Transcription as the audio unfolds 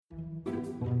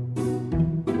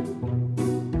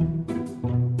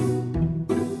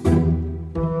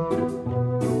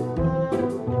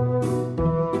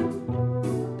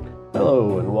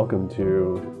welcome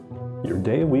to your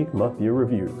day, week, month, year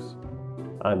reviews.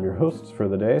 I'm your host for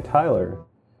the day, Tyler.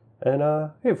 And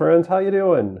hey friends, how you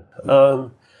doing?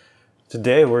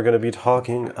 Today we're going to be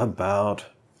talking about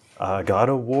God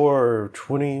of War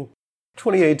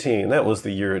 2018. That was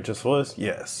the year it just was?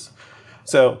 Yes.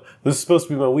 So this is supposed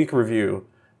to be my week review,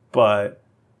 but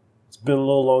it's been a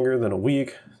little longer than a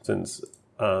week since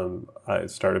I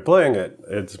started playing it.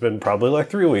 It's been probably like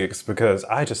 3 weeks because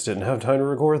I just didn't have time to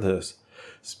record this.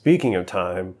 Speaking of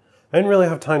time, I didn't really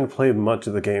have time to play much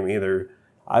of the game either.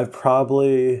 I've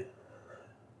played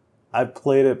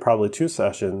it probably 2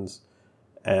 sessions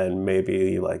and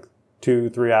maybe like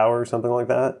 2-3 hours, something like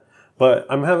that. But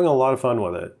I'm having a lot of fun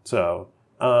with it. So,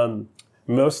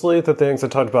 mostly the things I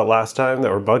talked about last time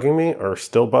that were bugging me are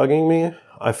still bugging me.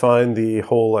 I find the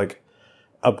whole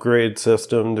upgrade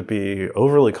system to be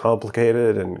overly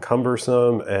complicated and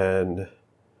cumbersome, and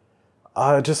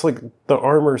just the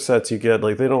armor sets you get,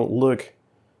 they don't look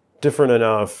different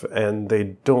enough and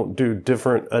they don't do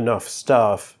different enough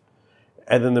stuff.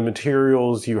 And then the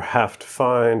materials you have to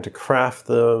find to craft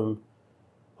them,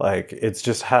 it's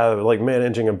just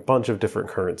managing a bunch of different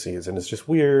currencies, and it's just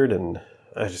weird, and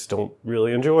I just don't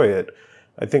really enjoy it.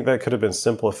 I think that could have been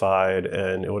simplified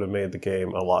and it would have made the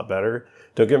game a lot better.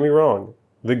 Don't get me wrong.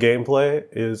 The gameplay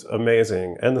is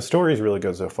amazing, and the story is really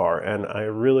good so far, and I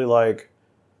really like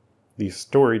the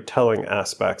storytelling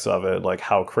aspects of it, like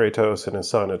how Kratos and his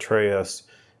son Atreus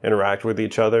interact with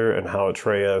each other, and how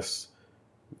Atreus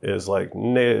is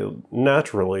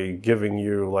naturally giving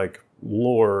you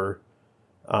lore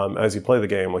as you play the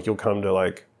game. You'll come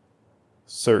to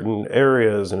certain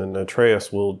areas, and then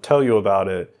Atreus will tell you about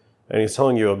it, and he's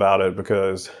telling you about it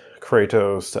because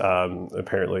Kratos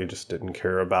apparently just didn't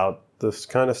care about this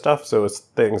kind of stuff, so it's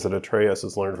things that Atreus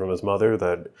has learned from his mother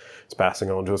that is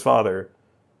passing on to his father.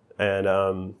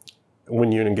 And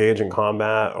when you engage in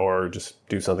combat or just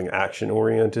do something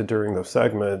action-oriented during those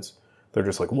segments, they're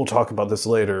just we'll talk about this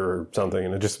later or something,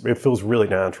 and it feels really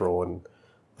natural, and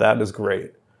that is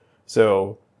great.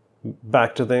 So,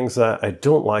 back to things that I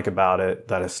don't like about it,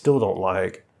 that I still don't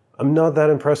like. I'm not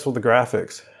that impressed with the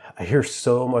graphics. I hear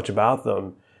so much about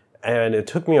them, and it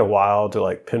took me a while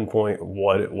to pinpoint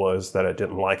what it was that I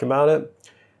didn't like about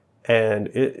it. And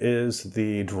it is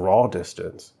the draw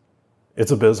distance. It's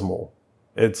abysmal.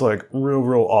 It's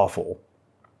real awful.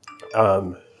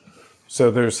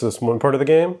 So there's this one part of the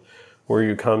game where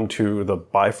you come to the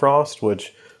Bifrost,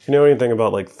 which, if you know anything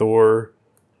about Thor,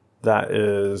 that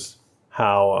is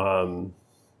how,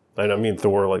 I don't mean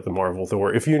Thor the Marvel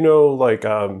Thor. If you know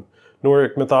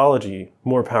Nordic mythology,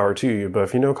 more power to you. But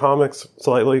if you know comics,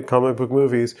 comic book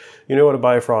movies, you know what a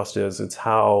Bifrost is. It's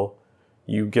how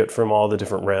you get from all the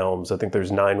different realms. I think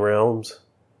there's 9 realms.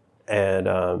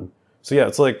 And so yeah,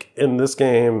 it's in this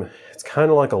game, it's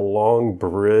kind of like a long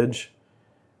bridge.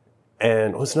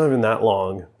 And it's not even that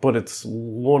long, but it's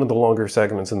one of the longer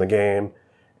segments in the game.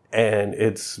 And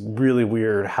it's really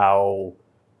weird how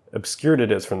obscured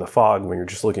it is from the fog when you're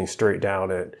just looking straight down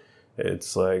it.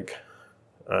 It's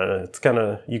it's kind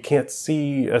of, you can't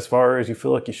see as far as you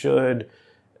feel like you should.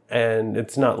 And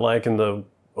it's not in the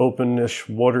openish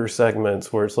water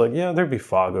segments where it's yeah, there'd be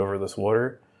fog over this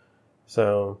water.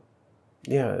 So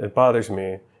yeah, it bothers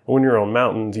me. When you're on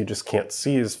mountains, you just can't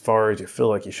see as far as you feel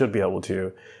like you should be able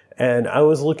to. And I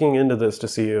was looking into this to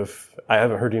see if, I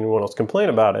haven't heard anyone else complain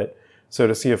about it, so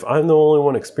to see if I'm the only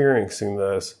one experiencing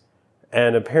this.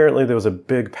 And apparently there was a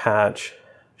big patch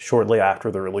shortly after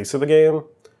the release of the game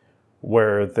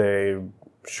where they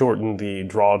shortened the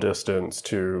draw distance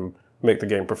to make the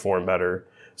game perform better.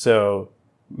 So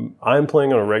I'm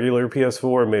playing on a regular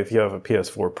PS4. Maybe if you have a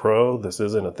PS4 Pro, this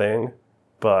isn't a thing.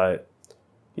 But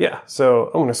yeah, so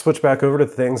I'm going to switch back over to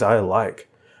things I like.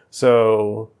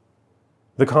 So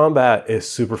the combat is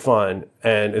super fun,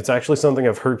 and it's actually something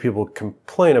I've heard people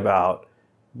complain about.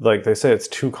 They say it's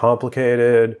too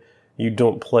complicated. You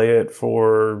don't play it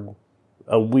for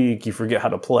a week, you forget how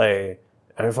to play.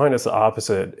 And I find it's the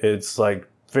opposite. It's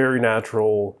very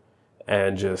natural,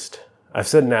 and I've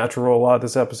said natural a lot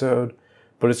this episode,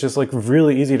 but it's just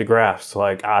really easy to grasp.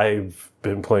 I've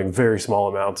been playing very small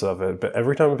amounts of it, but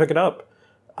every time I pick it up,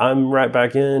 I'm right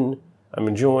back in. I'm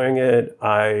enjoying it.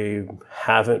 I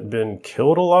haven't been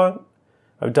killed a lot.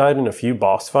 I've died in a few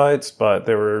boss fights, but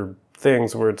there were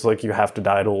things where it's you have to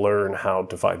die to learn how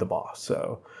to fight the boss.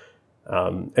 So,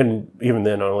 and even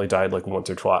then I only died once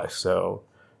or twice, so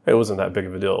it wasn't that big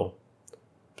of a deal.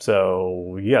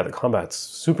 So yeah, the combat's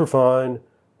super fun.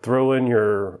 Throw in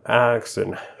your axe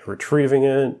and retrieving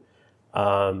it.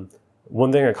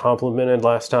 One thing I complimented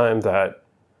last time that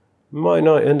might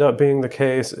not end up being the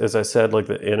case, as I said,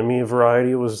 the enemy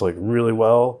variety was really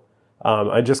well.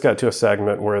 I just got to a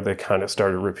segment where they kind of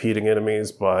started repeating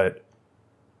enemies, but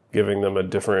giving them a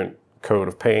different coat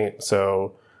of paint.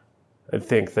 So I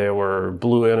think they were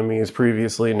blue enemies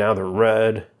previously, now they're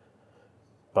red.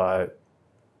 But,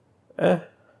 it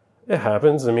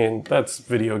happens. I mean, that's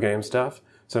video game stuff.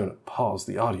 So I'm going to pause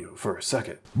the audio for a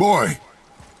second. Boy!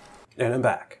 And I'm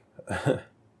back.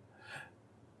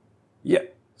 Yeah.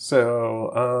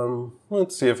 So,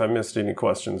 let's see if I missed any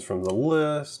questions from the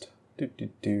list.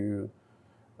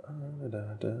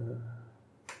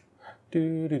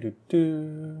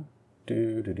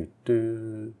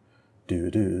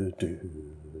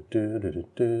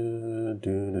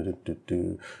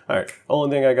 Alright, only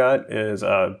thing I got is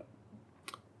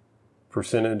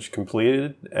percentage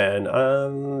completed,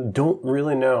 and don't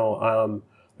really know. I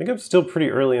think I'm still pretty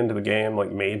early into the game,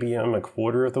 like maybe I'm a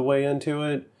quarter of the way into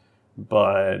it,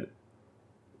 but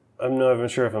I'm not even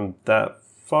sure if I'm that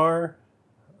far.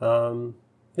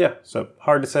 Yeah, so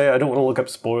hard to say. I don't want to look up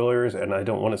spoilers, and I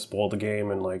don't want to spoil the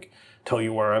game and like tell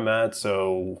you where I'm at,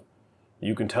 so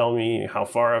you can tell me how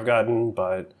far I've gotten,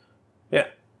 but yeah.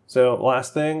 So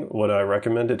last thing, would I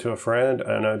recommend it to a friend?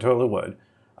 And I totally would.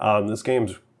 This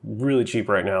game's really cheap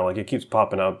right now. Like, it keeps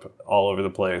popping up all over the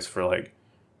place for like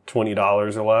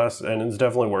 $20 or less, and it's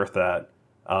definitely worth that.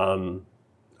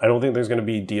 I don't think there's going to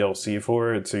be DLC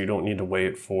for it, so you don't need to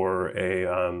wait for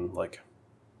a like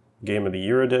Game of the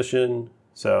Year edition.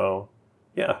 So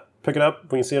yeah, pick it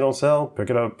up when you see it on sale. Pick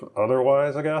it up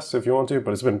otherwise, I guess, if you want to,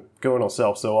 but it's been going on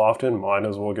sale so often, might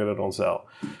as well get it on sale.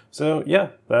 So yeah,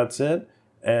 that's it.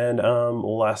 And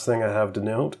last thing I have to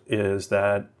note is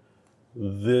that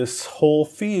this whole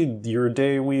feed, your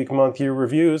day, week, month, year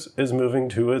reviews, is moving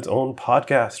to its own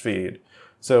podcast feed.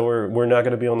 So we're not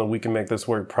going to be on the We Can Make This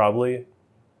Work Probably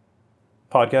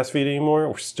podcast feed anymore.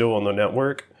 We're still on the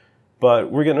network,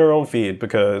 but we're getting our own feed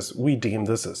because we deem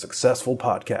this a successful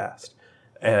podcast.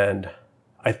 And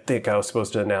I think I was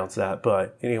supposed to announce that,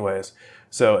 but anyways.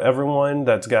 So everyone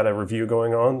that's got a review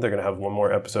going on, they're going to have one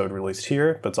more episode released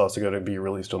here, but it's also going to be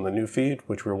released on the new feed,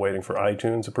 which we're waiting for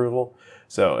iTunes approval.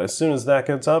 So as soon as that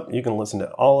gets up, you can listen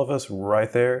to all of us right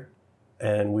there,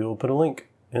 and we will put a link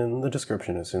in the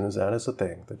description as soon as that is a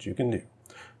thing that you can do.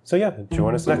 So yeah,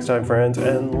 join us next time, friends,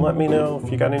 and let me know if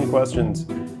you got any questions,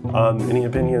 any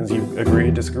opinions, you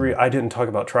agree, disagree. I didn't talk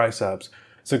about triceps.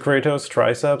 So Kratos'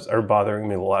 triceps are bothering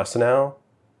me less now.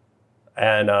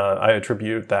 And I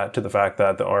attribute that to the fact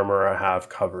that the armor I have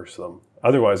covers them.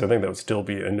 Otherwise, I think that would still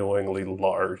be annoyingly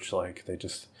large. Like, it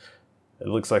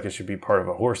looks like it should be part of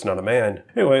a horse, not a man.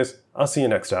 Anyways, I'll see you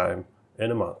next time in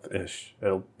a month-ish.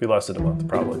 It'll be less than a month,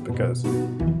 probably, because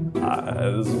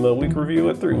this is my week review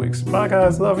at 3 weeks. Bye,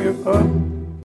 guys. Love you. Bye.